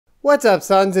What's up,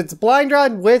 sons? It's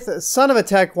Blindrod with Son of a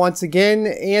Tech once again,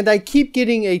 and I keep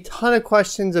getting a ton of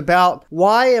questions about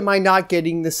why am I not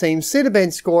getting the same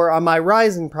Cinebench score on my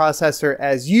Ryzen processor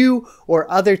as you or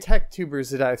other tech tubers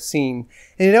that I've seen.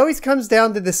 And it always comes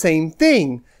down to the same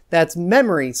thing. That's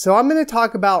memory. So I'm going to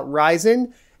talk about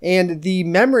Ryzen and the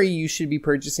memory you should be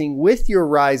purchasing with your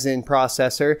Ryzen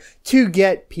processor to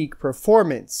get peak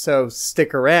performance. So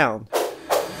stick around.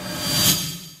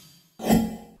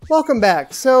 Welcome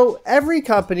back. So every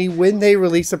company, when they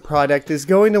release a product, is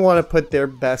going to want to put their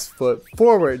best foot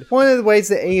forward. One of the ways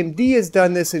that AMD has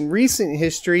done this in recent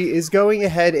history is going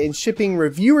ahead and shipping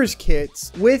reviewers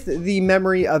kits with the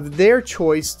memory of their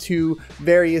choice to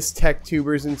various tech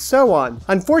tubers and so on.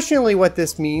 Unfortunately, what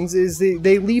this means is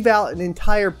they leave out an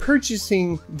entire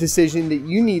purchasing decision that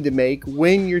you need to make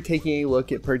when you're taking a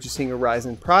look at purchasing a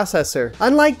Ryzen processor.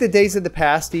 Unlike the days of the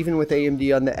past, even with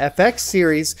AMD on the FX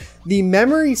series, the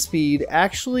memory speed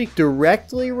actually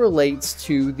directly relates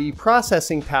to the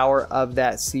processing power of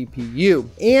that CPU.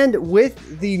 And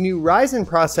with the new Ryzen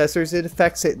processors, it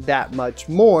affects it that much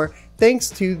more,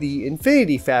 thanks to the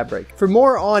Infinity Fabric. For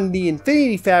more on the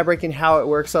Infinity Fabric and how it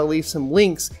works, I'll leave some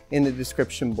links in the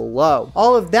description below.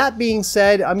 All of that being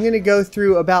said, I'm going to go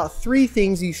through about 3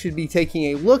 things you should be taking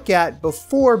a look at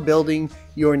before building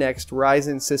your next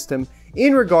Ryzen system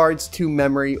in regards to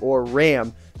memory or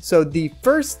RAM. So the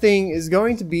first thing is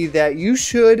going to be that you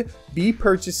should be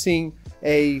purchasing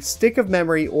a stick of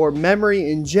memory or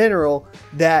memory in general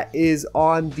that is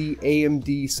on the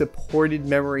AMD supported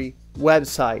memory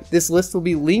website. This list will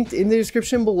be linked in the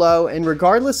description below, and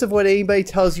regardless of what anybody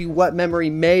tells you what memory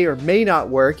may or may not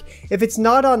work, if it's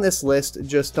not on this list,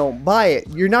 just don't buy it.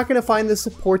 You're not going to find the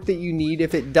support that you need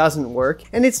if it doesn't work,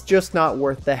 and it's just not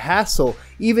worth the hassle.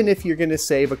 Even if you're going to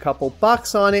save a couple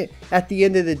bucks on it, at the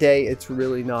end of the day, it's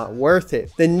really not worth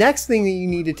it. The next thing that you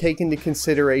need to take into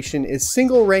consideration is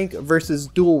single rank versus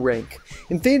dual rank.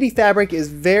 Infinity Fabric is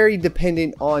very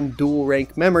dependent on dual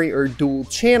rank memory or dual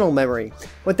channel memory.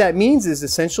 What that means is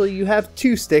essentially you have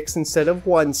 2 sticks instead of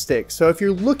 1 stick. So if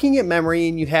you're looking at memory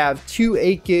and you have 2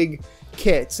 8 gig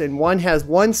kits and one has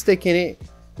 1 stick in it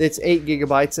that's 8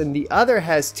 gigabytes and the other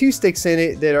has 2 sticks in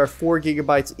it that are 4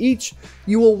 gigabytes each,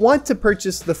 you will want to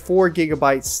purchase the 4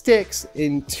 gigabyte sticks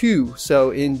in 2,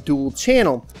 so in dual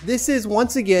channel. This is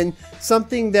once again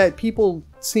something that people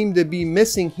seem to be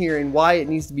missing here and why it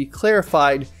needs to be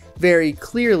clarified very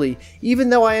clearly.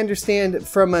 Even though I understand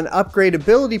from an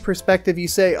upgradability perspective, you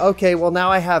say, okay, well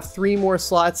now I have 3 more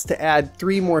slots to add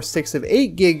 3 more sticks of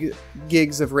 8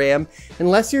 gigs of RAM.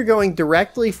 Unless you're going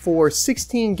directly for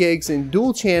 16 gigs in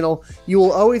dual channel, you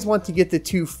will always want to get the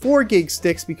 2 4 gig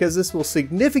sticks because this will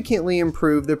significantly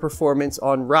improve the performance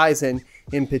on Ryzen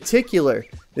in particular.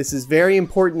 This is very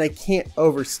important. I can't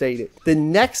overstate it. The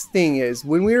next thing is,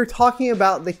 when we are talking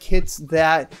about the kits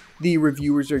that the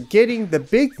reviewers are getting, the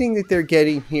big thing that they're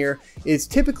getting here is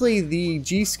typically the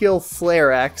G.Skill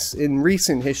Flare X in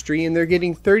recent history, and they're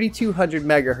getting 3200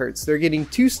 megahertz. They're getting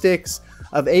 2 sticks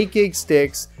of 8 gig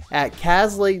sticks at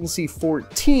CAS latency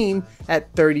 14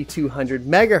 at 3200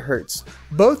 megahertz.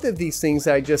 Both of these things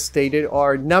that I just stated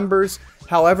are numbers,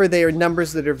 however they are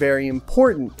numbers that are very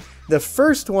important. The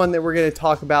first one that we're going to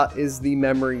talk about is the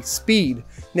memory speed.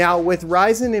 Now with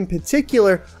Ryzen in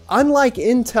particular, unlike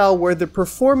Intel where the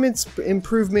performance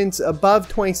improvements above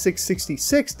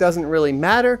 2666 doesn't really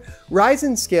matter,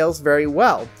 Ryzen scales very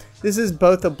well. This is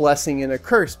both a blessing and a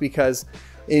curse because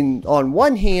on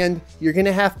one hand, you're going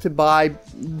to have to buy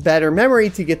better memory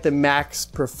to get the max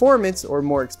performance, or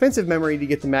more expensive memory to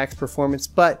get the max performance,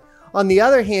 but on the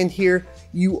other hand here,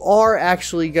 you are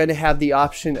actually going to have the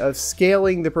option of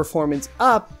scaling the performance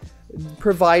up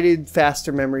provided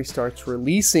faster memory starts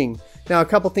releasing. Now, a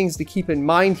couple things to keep in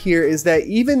mind here is that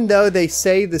even though they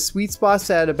say the sweet spot's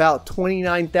at about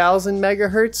 29,000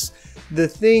 megahertz, the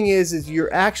thing is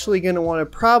you're actually going to want to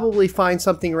probably find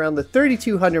something around the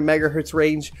 3200 megahertz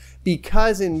range,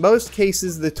 because in most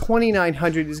cases the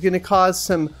 2900 is going to cause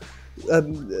some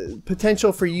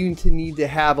potential for you to need to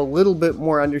have a little bit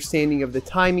more understanding of the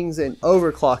timings and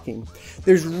overclocking.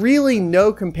 There's really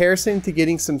no comparison to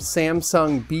getting some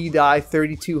Samsung B-Die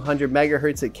 3200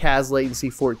 megahertz at CAS latency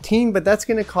 14, but that's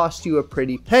going to cost you a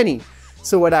pretty penny.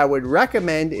 So what I would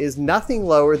recommend is nothing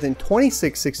lower than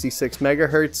 2666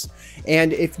 megahertz,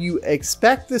 and if you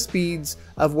expect the speeds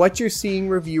of what you're seeing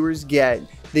reviewers get,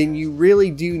 then you really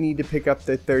do need to pick up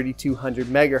the 3200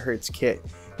 megahertz kit.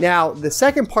 Now, the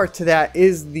second part to that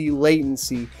is the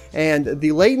latency, and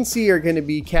the latency are going to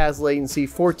be CAS latency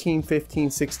 14,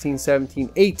 15, 16, 17,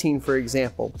 18, for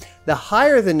example. The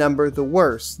higher the number, the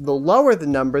worse. The lower the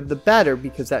number, the better,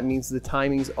 because that means the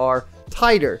timings are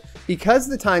tighter. Because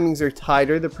the timings are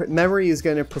tighter, the memory is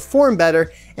going to perform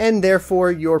better, and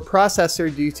therefore your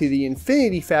processor, due to the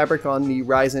Infinity Fabric on the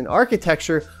Ryzen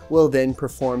architecture, will then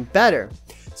perform better.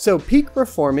 So peak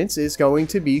performance is going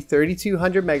to be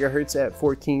 3200 megahertz at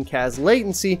 14 CAS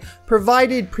latency,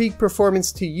 provided peak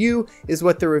performance to you is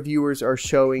what the reviewers are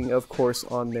showing, of course,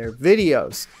 on their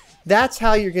videos. That's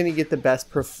how you're going to get the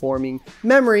best performing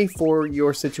memory for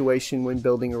your situation when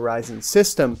building a Ryzen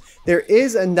system. There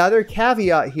is another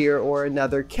caveat here, or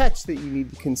another catch that you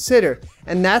need to consider,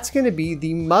 and that's going to be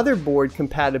the motherboard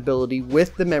compatibility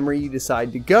with the memory you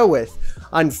decide to go with.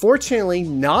 Unfortunately,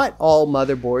 not all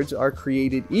motherboards are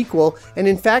created equal, and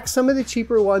in fact some of the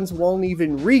cheaper ones won't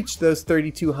even reach those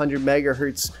 3200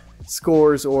 megahertz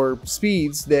scores or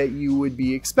speeds that you would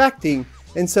be expecting.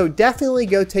 And so definitely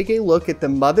go take a look at the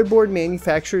motherboard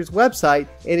manufacturer's website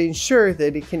and ensure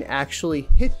that it can actually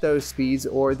hit those speeds,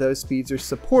 or those speeds are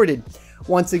supported.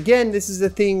 Once again, this is a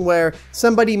thing where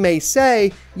somebody may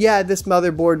say, yeah, this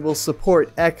motherboard will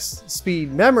support X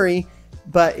speed memory,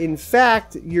 but in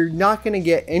fact, you're not going to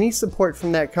get any support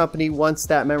from that company once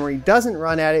that memory doesn't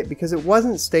run at it, because it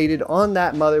wasn't stated on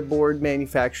that motherboard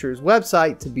manufacturer's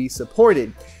website to be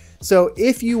supported. So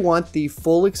if you want the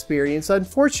full experience,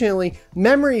 unfortunately,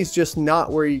 memory is just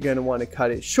not where you're going to want to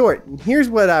cut it short. And here's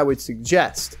what I would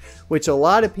suggest, which a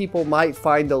lot of people might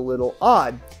find a little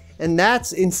odd. And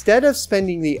that's, instead of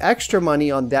spending the extra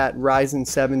money on that Ryzen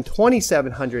 7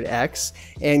 2700X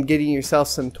and getting yourself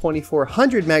some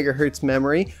 2400 megahertz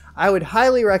memory, I would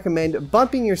highly recommend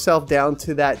bumping yourself down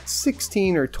to that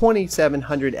 16 or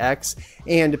 2700X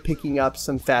and picking up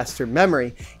some faster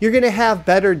memory. You're going to have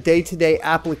better day-to-day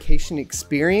application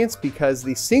experience because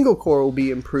the single core will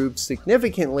be improved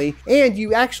significantly, and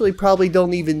you actually probably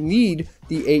don't even need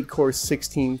the 8-core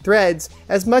 16 threads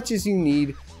as much as you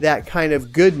need that kind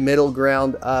of good middle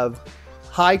ground of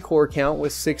high core count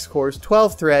with 6 cores,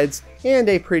 12 threads, and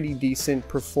a pretty decent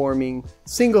performing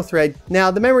single thread.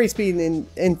 Now, the memory speed in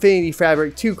Infinity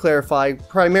Fabric, to clarify,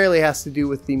 primarily has to do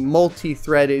with the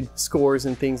multi-threaded scores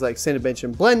and things like Cinebench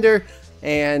and Blender.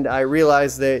 And I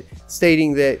realize that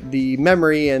stating that the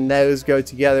memory and those go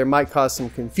together might cause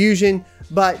some confusion,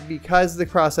 but because the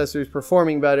processor is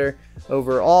performing better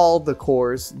over all the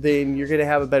cores, then you're going to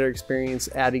have a better experience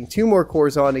adding 2 more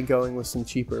cores on and going with some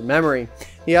cheaper memory.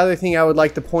 The other thing I would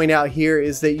like to point out here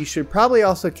is that you should probably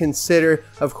also consider,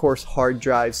 of course, hard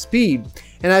drive speed.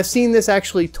 And I've seen this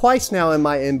actually twice now in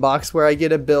my inbox, where I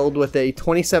get a build with a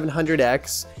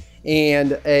 2700X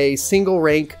and a single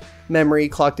rank memory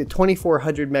clocked at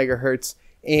 2400 megahertz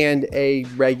and a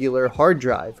regular hard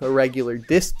drive, a regular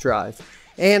disk drive.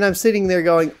 And I'm sitting there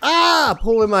going,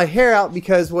 pulling my hair out,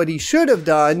 because what he should have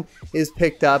done is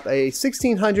picked up a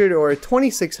 1600 or a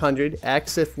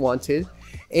 2600X if wanted,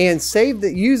 and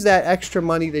use that extra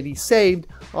money that he saved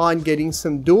on getting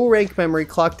some dual rank memory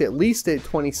clocked at least at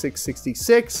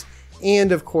 2666,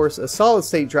 and of course a solid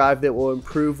state drive that will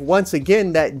improve once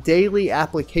again that daily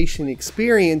application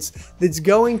experience that's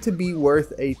going to be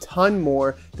worth a ton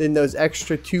more than those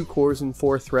extra 2 cores and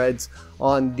 4 threads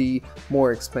on the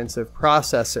more expensive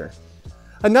processor.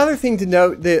 Another thing to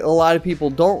note that a lot of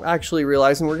people don't actually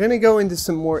realize, and we're going to go into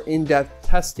some more in-depth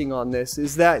testing on this,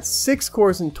 is that 6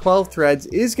 cores and 12 threads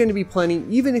is going to be plenty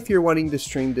even if you're wanting to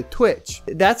stream to Twitch.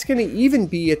 That's going to even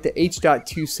be at the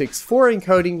H.264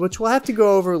 encoding, which we'll have to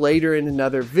go over later in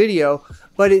another video,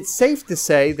 but it's safe to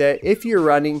say that if you're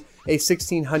running a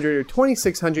 1600 or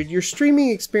 2600, your streaming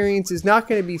experience is not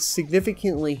going to be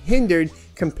significantly hindered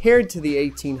compared to the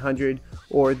 1800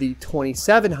 or the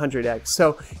 2700X.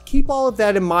 So keep all of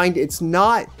that in mind. It's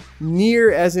not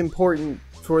near as important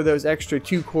for those extra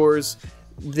 2 cores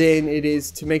than it is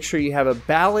to make sure you have a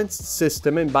balanced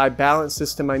system. And by balanced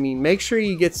system, I mean make sure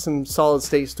you get some solid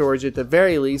state storage at the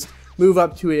very least. Move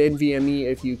up to an NVMe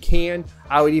if you can.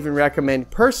 I would even recommend,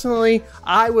 personally,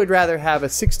 I would rather have a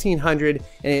 1600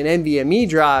 and an NVMe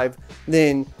drive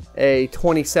than a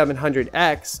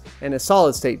 2700X and a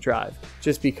solid state drive,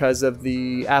 just because of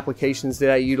the applications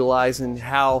that I utilize and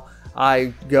how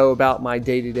I go about my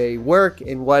day-to-day work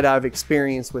and what I've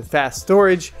experienced with fast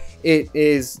storage. It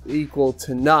is equal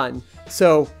to none.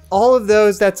 So all of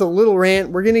those, that's a little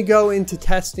rant. We're going to go into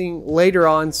testing later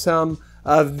on some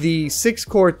of the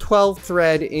 6-core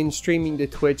 12-thread in streaming to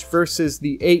Twitch versus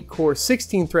the 8-core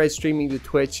 16-thread streaming to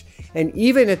Twitch. And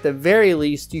even at the very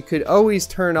least, you could always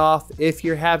turn off, if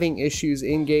you're having issues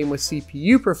in-game with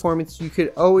CPU performance, you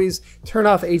could always turn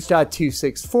off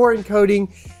H.264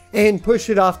 encoding and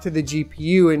push it off to the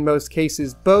GPU. In most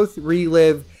cases, both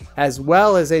Relive as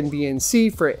well as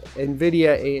NVNC for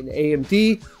NVIDIA and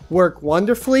AMD work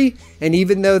wonderfully. And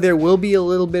even though there will be a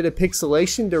little bit of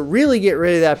pixelation, to really get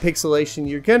rid of that pixelation,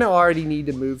 you're going to already need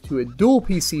to move to a dual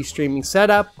PC streaming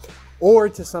setup or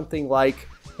to something like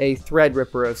a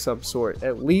Threadripper of some sort,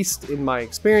 at least in my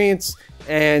experience.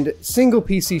 And single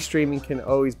PC streaming can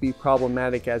always be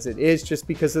problematic as it is, just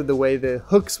because of the way the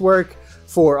hooks work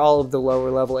for all of the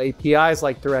lower level APIs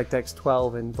like DirectX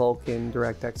 12 and Vulkan,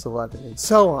 DirectX 11, and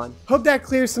so on. Hope that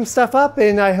clears some stuff up,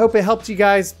 and I hope it helped you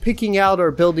guys picking out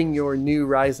or building your new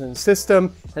Ryzen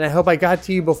system. And I hope I got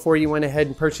to you before you went ahead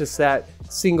and purchased that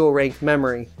single rank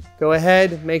memory. Go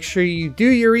ahead, make sure you do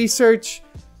your research.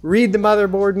 Read the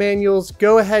motherboard manuals,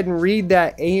 go ahead and read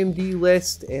that AMD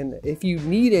list, and if you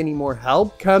need any more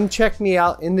help, come check me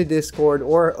out in the Discord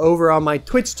or over on my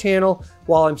Twitch channel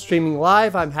while I'm streaming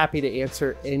live. I'm happy to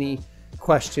answer any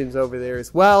questions over there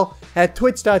as well at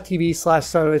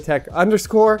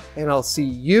twitch.tv/sonofitech_, and I'll see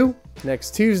you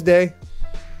next Tuesday.